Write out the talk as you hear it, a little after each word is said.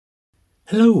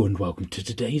Hello and welcome to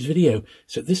today's video.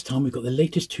 So this time we've got the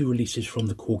latest two releases from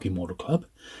the Corgi Model Club.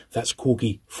 That's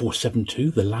Corgi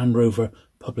 472, the Land Rover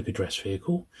public address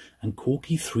vehicle, and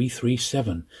Corgi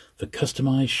 337, the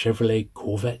customised Chevrolet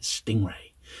Corvette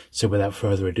Stingray. So without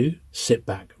further ado, sit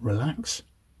back, relax,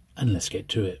 and let's get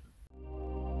to it.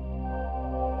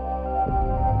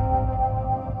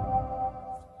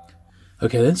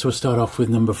 Okay then, so we'll start off with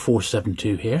number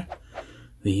 472 here.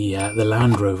 The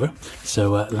Land Rover.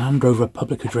 So Land Rover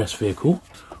public address vehicle,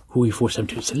 Corgi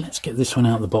 472. So let's get this one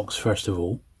out of the box first of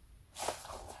all.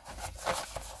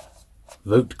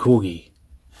 Vote Corgi.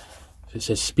 So it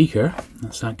says speaker,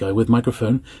 that's that guy, with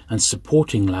microphone and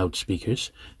supporting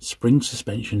loudspeakers, spring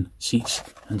suspension, seats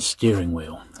and steering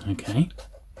wheel. Okay.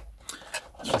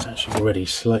 So it's actually already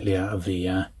slightly out of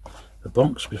the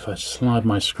box, but if I slide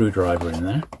my screwdriver in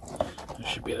there, I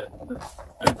should be able to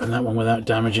open that one without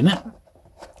damaging it.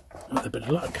 With a bit of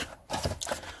luck.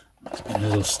 It's been a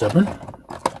little stubborn.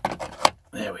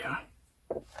 There we are.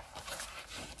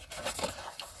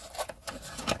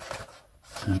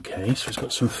 Okay, so it's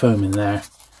got some foam in there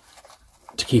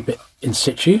to keep it in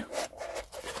situ.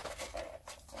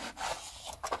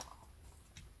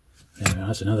 There we are,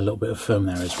 there's another little bit of foam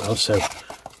there as well. So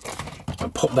I'll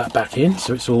pop that back in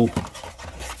so it's all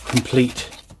complete,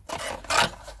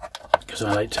 because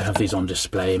I like to have these on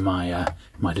display in my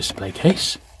my display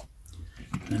case.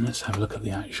 And let's have a look at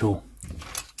the actual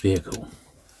vehicle.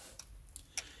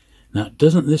 Now,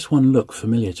 doesn't this one look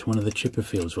familiar to one of the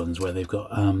Chipperfields ones where they've got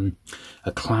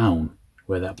a clown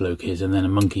where that bloke is and then a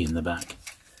monkey in the back?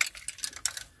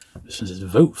 This one says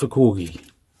vote for Corgi.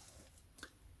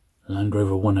 Land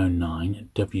Rover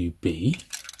 109 WB.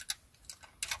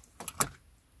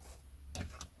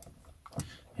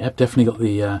 Yep, definitely got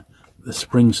the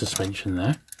spring suspension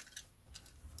there.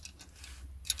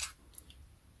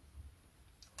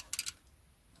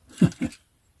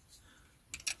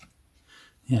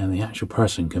 Yeah, and the actual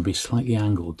person can be slightly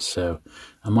angled, so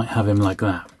I might have him like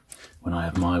that when I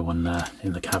have my one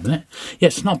in the cabinet. Yeah,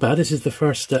 it's not bad. This is the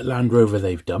first Land Rover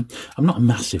they've done. I'm not a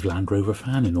massive Land Rover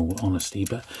fan, in all honesty,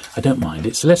 but I don't mind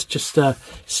it. So let's just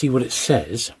see what it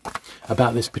says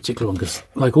about this particular one, because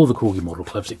like all the Corgi Model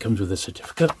Clubs, it comes with a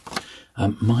certificate.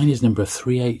 Mine is number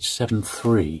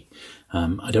 3873.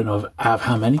 I don't know of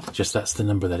how many, just that's the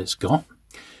number that it's got.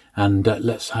 And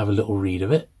let's have a little read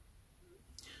of it.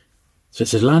 So it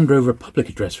says Land Rover public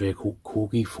address vehicle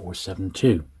Corgi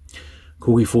 472.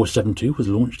 Corgi 472 was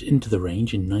launched into the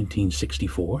range in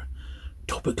 1964.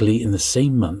 Topically, in the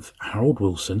same month, Harold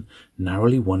Wilson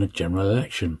narrowly won a general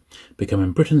election,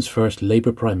 becoming Britain's first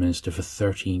Labour Prime Minister for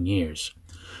 13 years.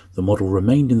 The model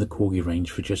remained in the Corgi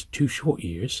range for just 2 short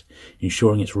years,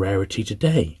 ensuring its rarity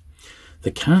today.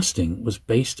 The casting was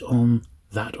based on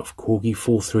that of Corgi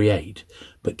 438,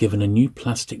 but given a new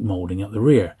plastic moulding at the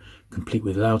rear, complete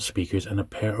with loudspeakers and a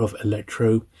pair of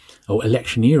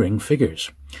electioneering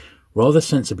figures. Rather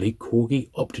sensibly, Corgi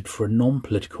opted for a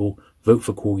non-political vote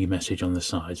for Corgi message on the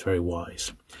sides. Very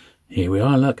wise. Here we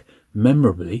are, look.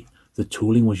 Memorably, the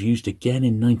tooling was used again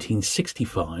in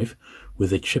 1965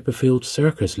 with a Chipperfield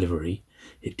Circus livery.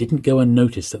 It didn't go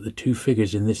unnoticed that the two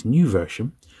figures in this new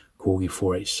version, Corgi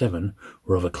 487,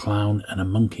 were of a clown and a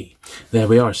monkey. There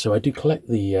we are. So I do collect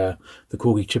the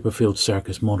Corgi Chipperfield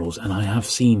Circus models, and I have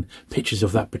seen pictures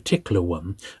of that particular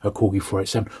one, a Corgi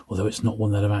 487, although it's not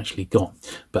one that I've actually got.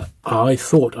 But I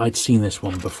thought I'd seen this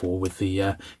one before with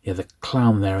the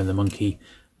clown there and the monkey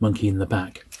in the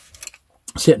back.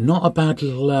 So yeah, not a bad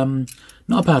little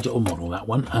model, that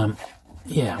one.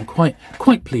 Yeah, I'm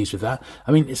quite pleased with that.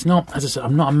 I mean, it's not, as I said,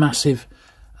 I'm not a massive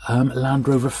Land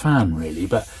Rover fan really,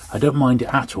 but I don't mind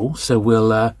it at all. So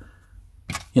we'll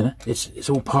you know, it's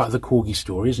all part of the Corgi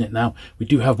story, isn't it? Now we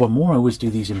do have one more. I always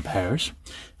do these in pairs,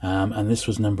 and this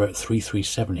was number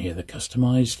 337 here, the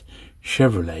customized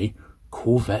Chevrolet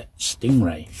Corvette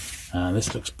Stingray.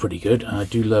 This looks pretty good. I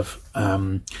do love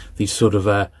these sort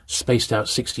of spaced out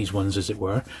 60s ones, as it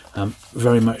were,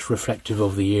 very much reflective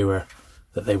of the era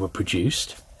that they were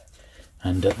produced.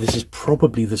 And this is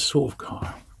probably the sort of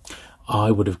car I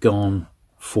would have gone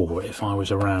for if I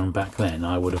was around back then.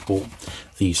 I would have bought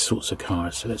these sorts of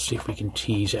cars. So let's see if we can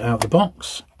tease it out of the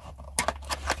box.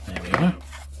 There we are.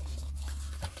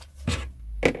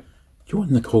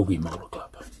 Join the Corgi Model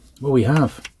Club. Well, we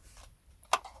have.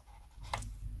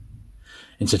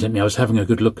 Incidentally, I was having a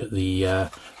good look at the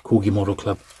Corgi Model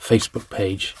Club Facebook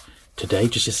page today,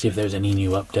 just to see if there's any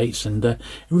new updates, and it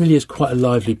really is quite a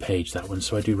lively page, that one,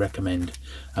 so I do recommend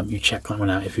you check that one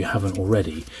out if you haven't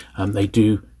already. They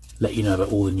do let you know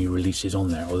about all the new releases on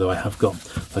there, although I have got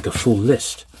like a full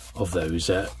list of those,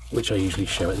 which I usually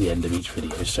show at the end of each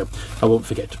video, so I won't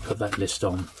forget to put that list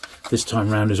on this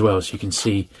time round as well, so you can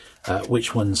see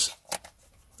which ones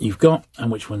you've got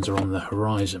and which ones are on the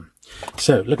horizon.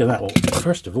 So look at that. Well,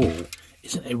 first of all,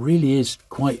 it really is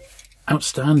quite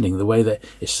outstanding the way that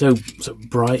it's so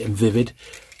bright and vivid.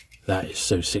 That is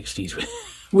so 60s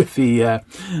with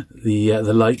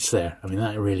the lights there. I mean,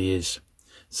 that really is.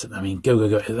 So, I mean, go.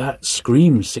 That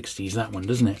screams 60s, that one,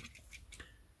 doesn't it?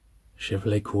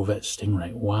 Chevrolet Corvette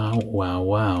Stingray.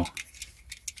 Wow.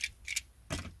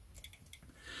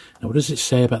 Now, what does it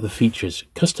say about the features?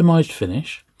 Customized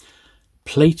finish,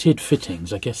 plated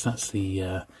fittings. I guess that's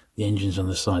the engines on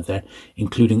the side there,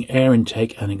 including air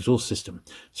intake and exhaust system,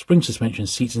 spring suspension,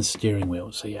 seats and steering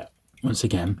wheel. So yeah, once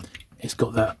again, it's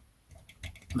got that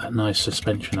nice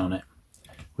suspension on it,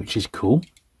 which is cool.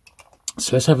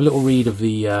 So let's have a little read of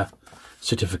the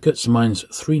certificates. Mine's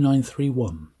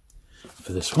 3931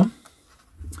 for this one.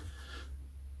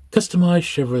 Customized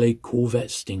Chevrolet Corvette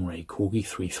Stingray Corgi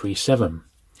 337.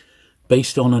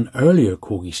 Based on an earlier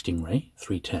Corgi Stingray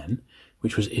 310,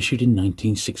 which was issued in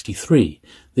 1963.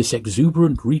 This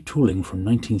exuberant retooling from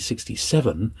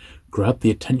 1967 grabbed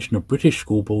the attention of British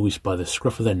schoolboys by the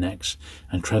scruff of their necks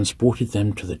and transported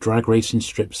them to the drag racing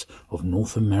strips of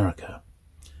North America.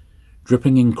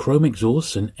 Dripping in chrome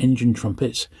exhausts and engine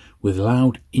trumpets, with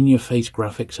loud in-your-face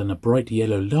graphics and a bright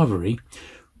yellow livery,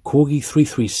 Corgi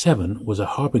 337 was a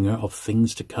harbinger of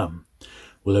things to come.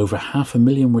 Well, over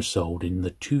 500,000 were sold in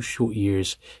the 2 short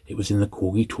years it was in the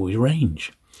Corgi Toys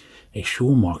range. A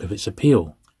sure mark of its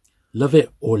appeal. Love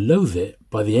it or loathe it,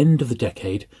 by the end of the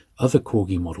decade, other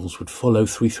Corgi models would follow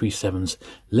 337's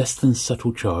less than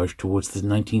subtle charge towards the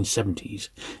 1970s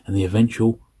and the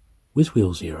eventual whiz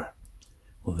wheels era.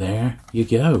 Well, there you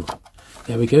go.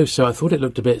 There we go. So I thought it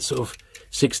looked a bit sort of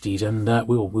 60s, and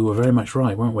we were very much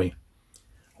right, weren't we?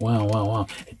 Wow.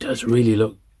 It does really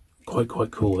look quite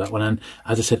cool, that one. And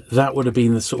as I said, that would have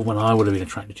been the sort of one I would have been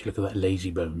attracted to. Look at that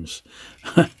lazy bones.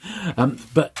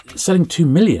 But selling 2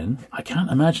 million, I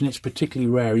can't imagine it's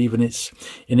particularly rare, even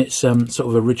in its sort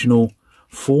of original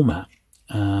format.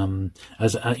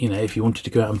 As you know, if you wanted to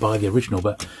go out and buy the original.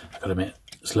 But I've got to admit,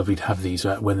 it's lovely to have these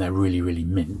when they're really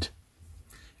mint.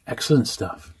 Excellent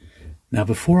stuff. Now,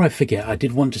 before I forget, I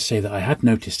did want to say that I had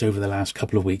noticed over the last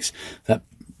couple of weeks that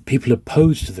people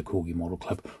opposed to the Corgi Model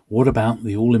Club. What about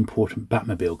the all-important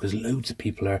Batmobile? Because loads of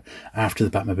people are after the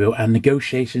Batmobile, and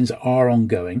negotiations are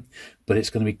ongoing, but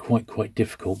it's going to be quite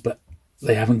difficult. But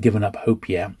they haven't given up hope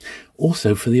yet.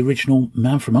 Also for the original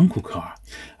Man from U.N.C.L.E. car,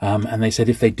 and they said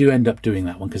if they do end up doing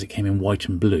that one, because it came in white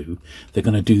and blue, they're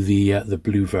going to do the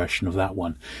blue version of that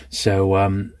one.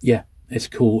 So yeah, it's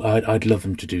cool. I'd love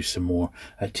them to do some more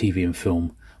TV and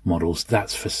film models,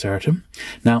 that's for certain.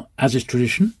 Now, as is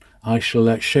tradition, I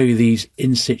shall show you these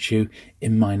in situ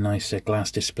in my nice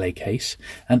glass display case,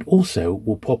 and also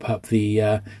we'll pop up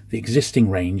the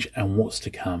existing range and what's to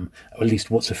come, or at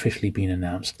least what's officially been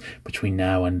announced between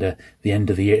now and the end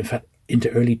of the year. In fact,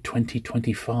 into early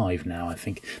 2025 now. I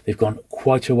think they've gone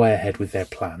quite a way ahead with their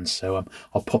plans, so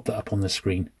I'll pop that up on the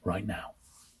screen right now.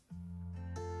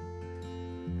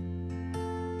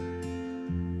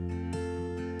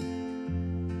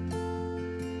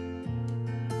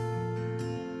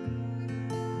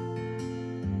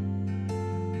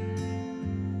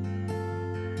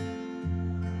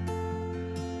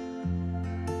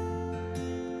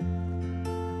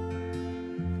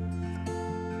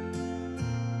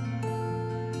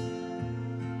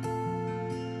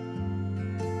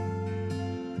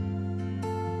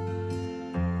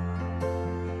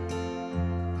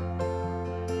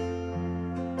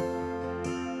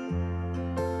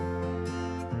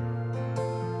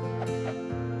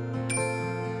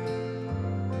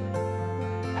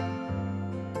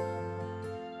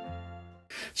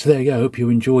 So there you go. I hope you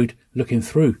enjoyed looking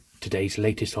through today's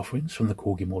latest offerings from the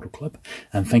Corgi Model Club,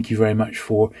 and thank you very much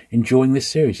for enjoying this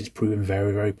series. It's proven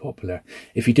very popular.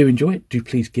 If you do enjoy it, do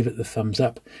please give it the thumbs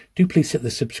up. Do please hit the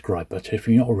subscribe button if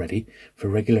you're not already for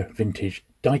regular vintage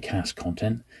diecast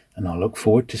content, and I'll look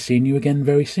forward to seeing you again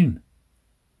very soon.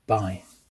 Bye.